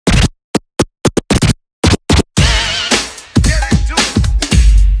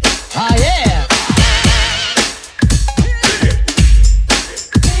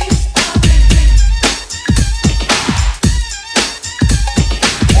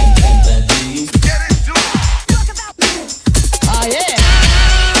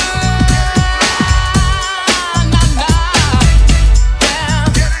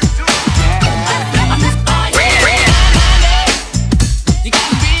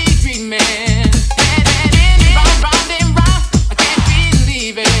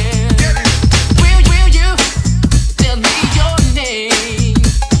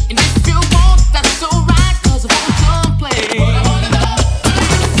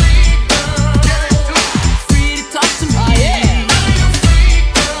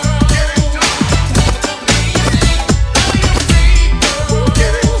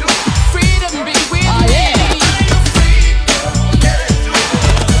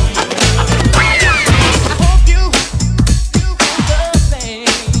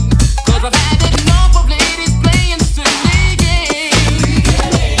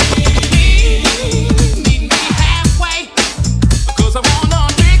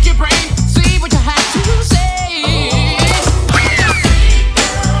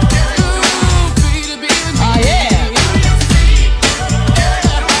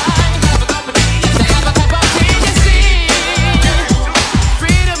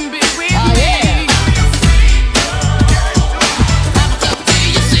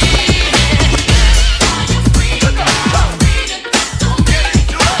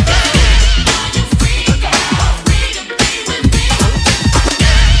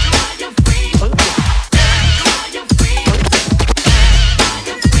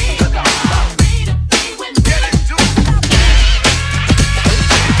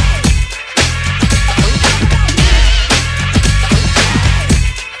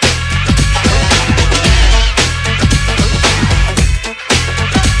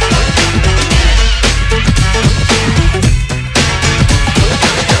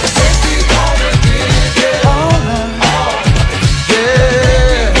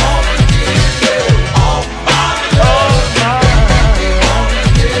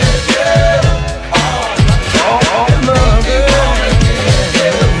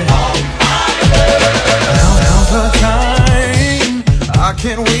I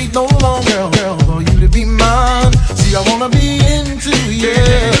can't wait no longer, girl, for you to be mine. See, I wanna be into you.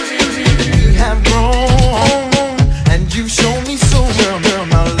 We have grown, and you show me so well, girl.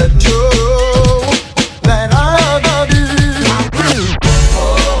 Now let me know that I love you.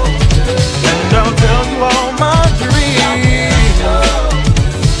 And I'll tell you all my dreams.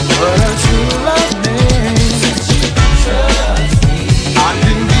 But you love me. I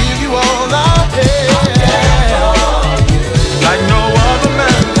can give you all I have, like no other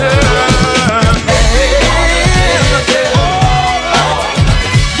man can. Yeah, yeah, yeah,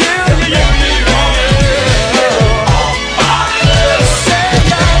 yeah, yeah.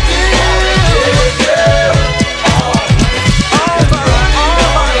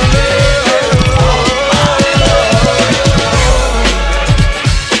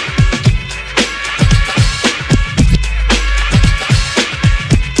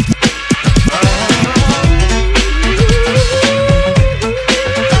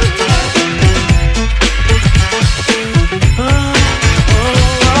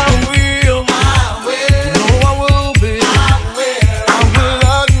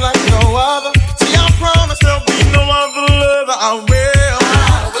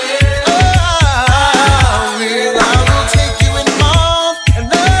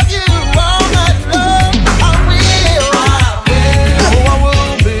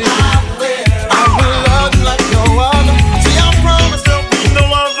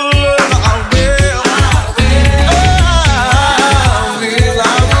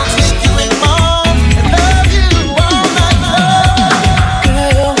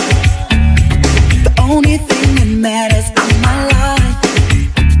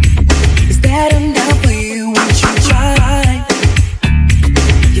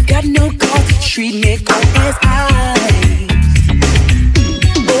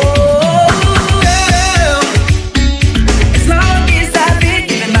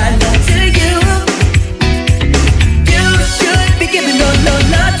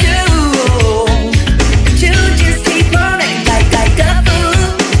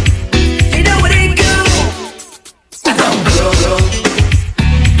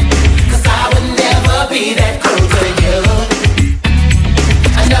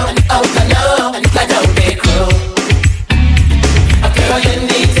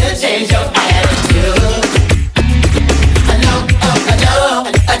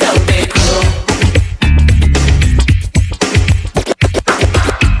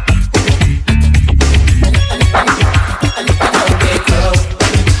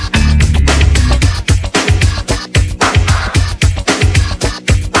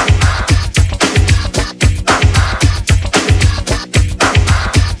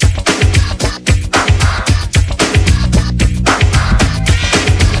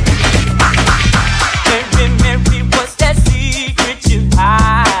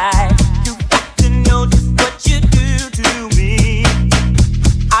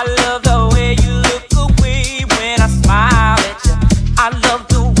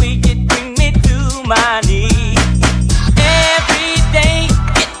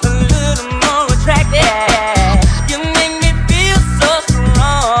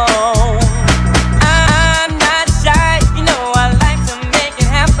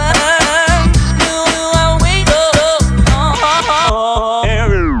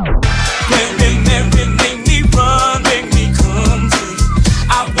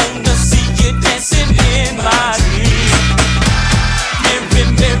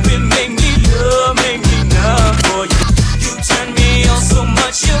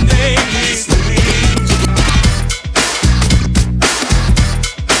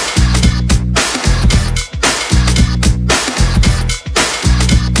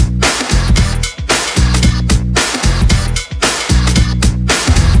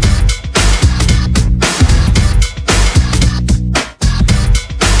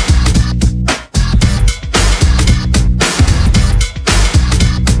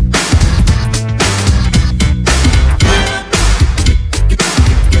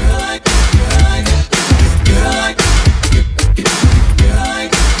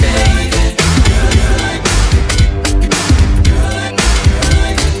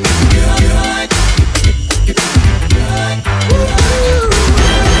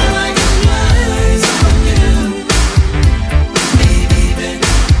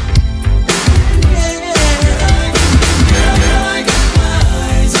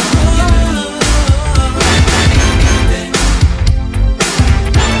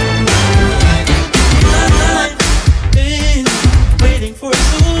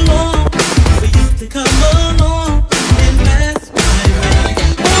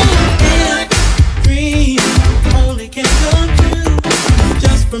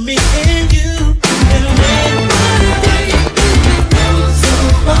 me and you. And when my day goes so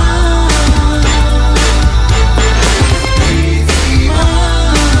far, please be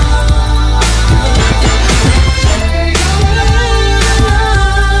mine.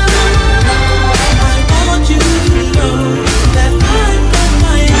 I want you to know that I've got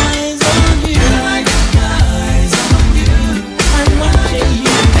my eyes on you. I got my eyes on you. I'm watching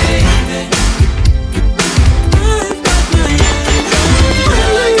you, baby. I've got my eyes on you.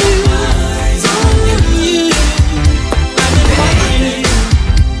 I got my eyes on you. I've been watching you.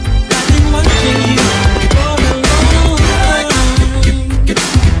 I've been watching you for a long time. Good,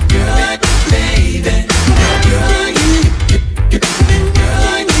 baby. Good, you. I've been watching you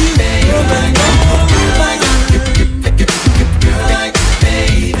for a long time.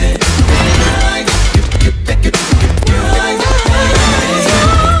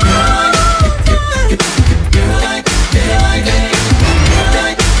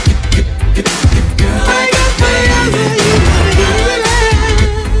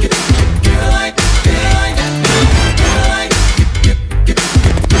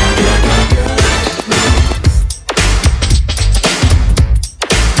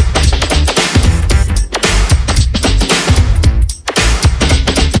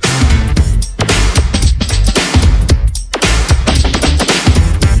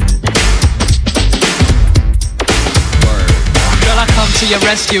 Your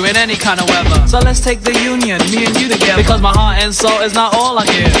rescue in any kind of weather. So let's take the union, me and you together. Because my heart and soul is not all I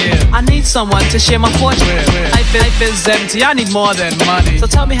give. I need someone to share my fortune with. Life is empty, I need more than money. So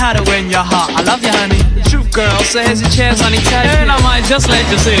tell me how to win your heart. I love you, honey. The truth, girl, so here's your chance, honey. Tell you, and I might just let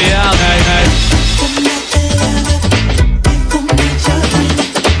you see it out.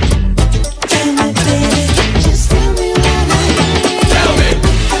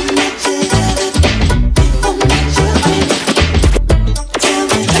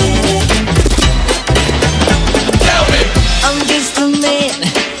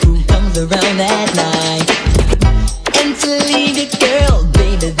 Around that night and to leave it, girl,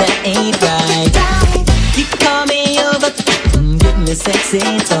 baby, that ain't right. You call me over, give me sexy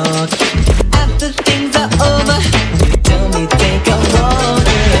talk. After things are over, you tell me take a walk,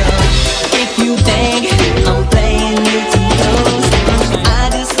 girl. If you think I'm playing you too close,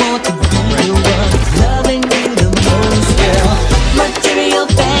 I just want to be the one loving you the most, girl. Material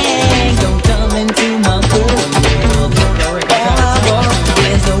things don't come into my world.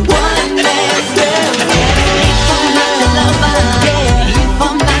 There's a one.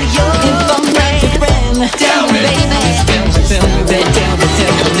 Tell me,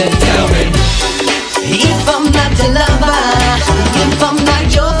 if I'm not your lover, if I'm not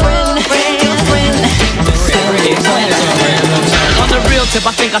your friend. On the real tip,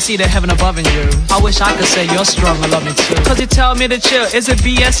 I think I see the heaven above in you. I wish I could say you're strong and love me too. Cause you tell me to chill, is it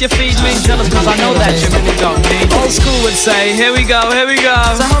BS you feed me? Jealous cause I know that you really don't need. Old school would say, here we go, here we go.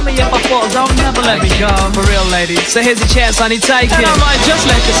 So hold me if I fall, don't never let me go. For real lady, so here's your chance, honey, take it. And I might just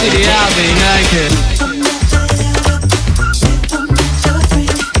let you see the eye being naked.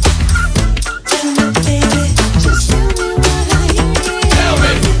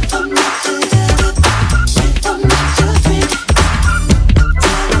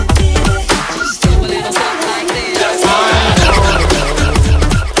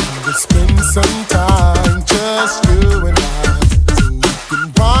 Some time, just you and I, so we can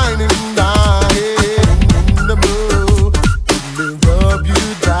wine and dine in the mood. Let me rub you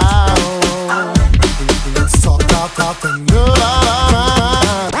down. Let's talk and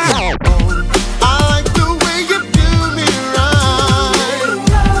love. I like the way you do me right.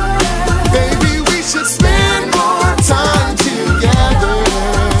 Baby, we should spend more time together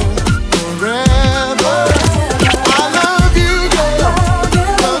forever. I love you, girl,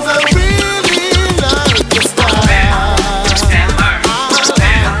 'cause I really love your style.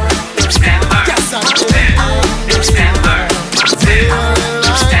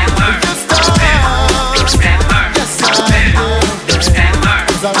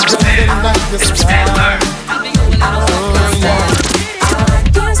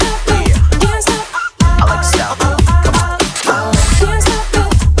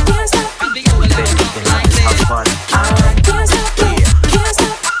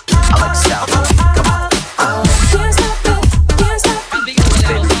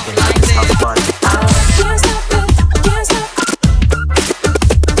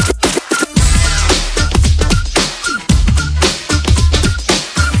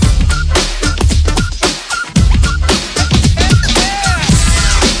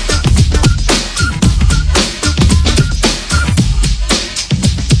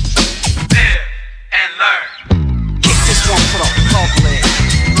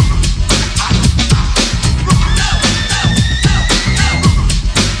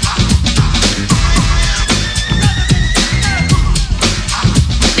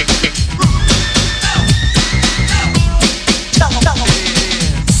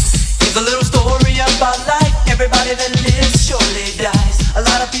 Everybody that lives surely dies. A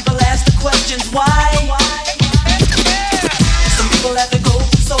lot of people ask the questions why. Some people have to go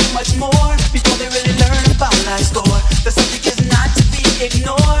through so much more before they really learn about life's score. The subject is not to be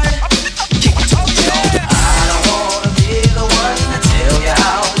ignored. I don't wanna be the one to tell you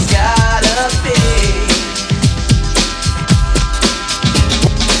how it's gotta be.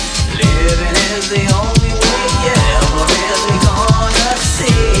 Living is the only way you're ever really gonna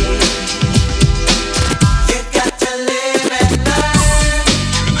see. You got to live and learn.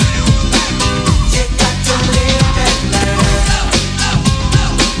 You got to live and learn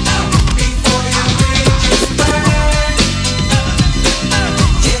before you reach your burn.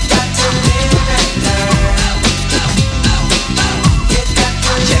 You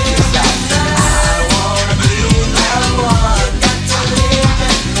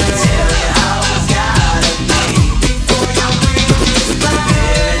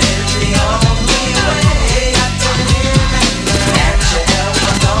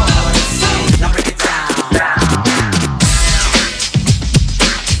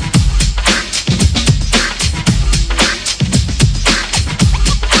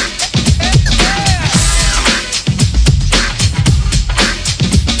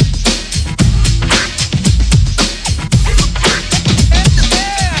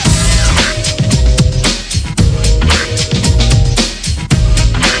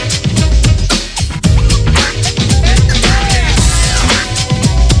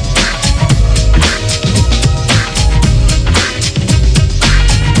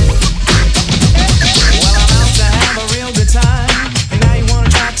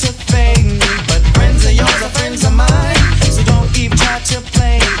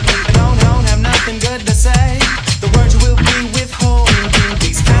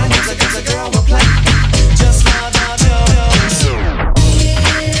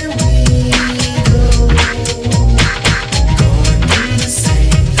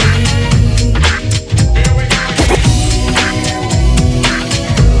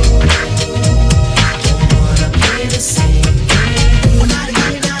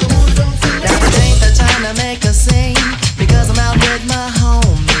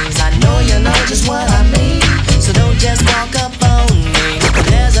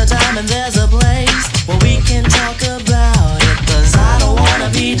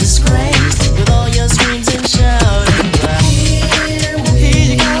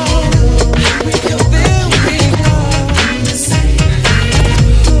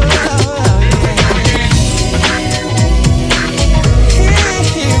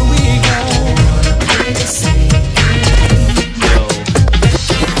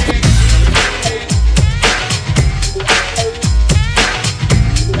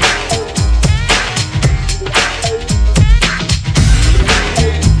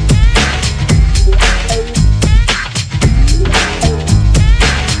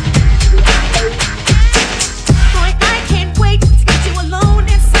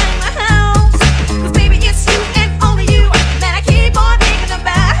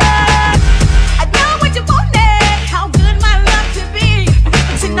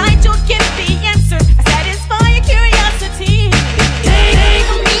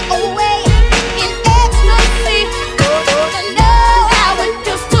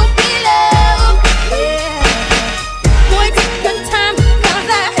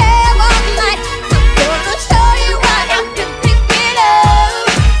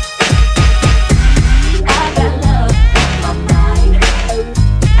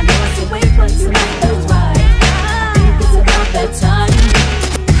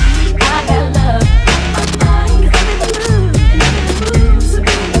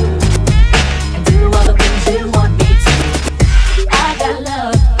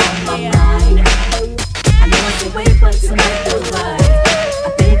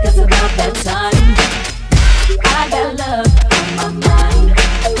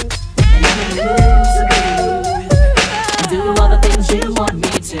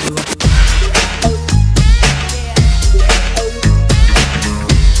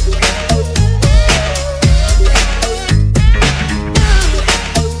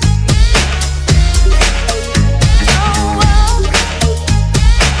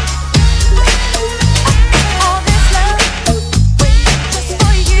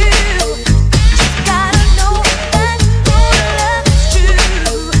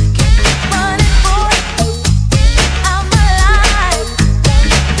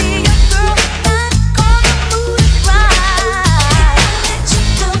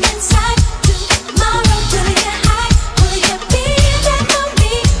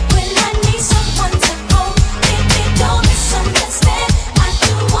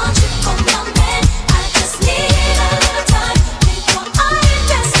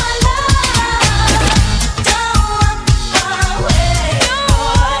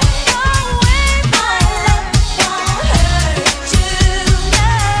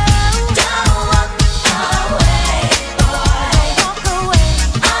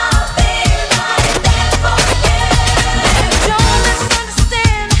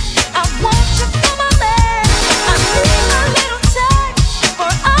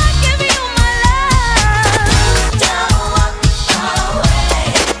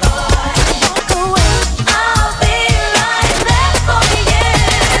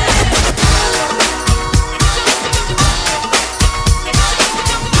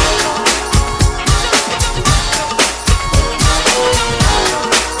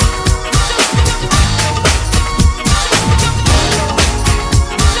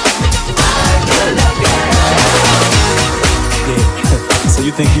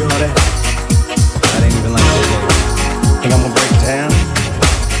think you all that? That ain't even like that, baby. Think I'm gonna break down?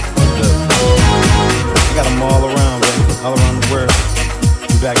 Look, I got them all around, baby. All around the world.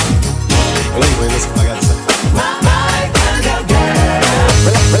 Be back. Well, anyway, listen what I gotta say. My kind of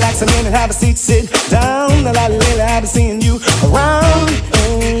girl. Relax a minute, have a seat, sit down. A lot lately I've been seeing you around,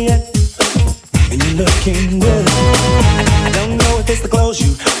 yeah. And you're looking good.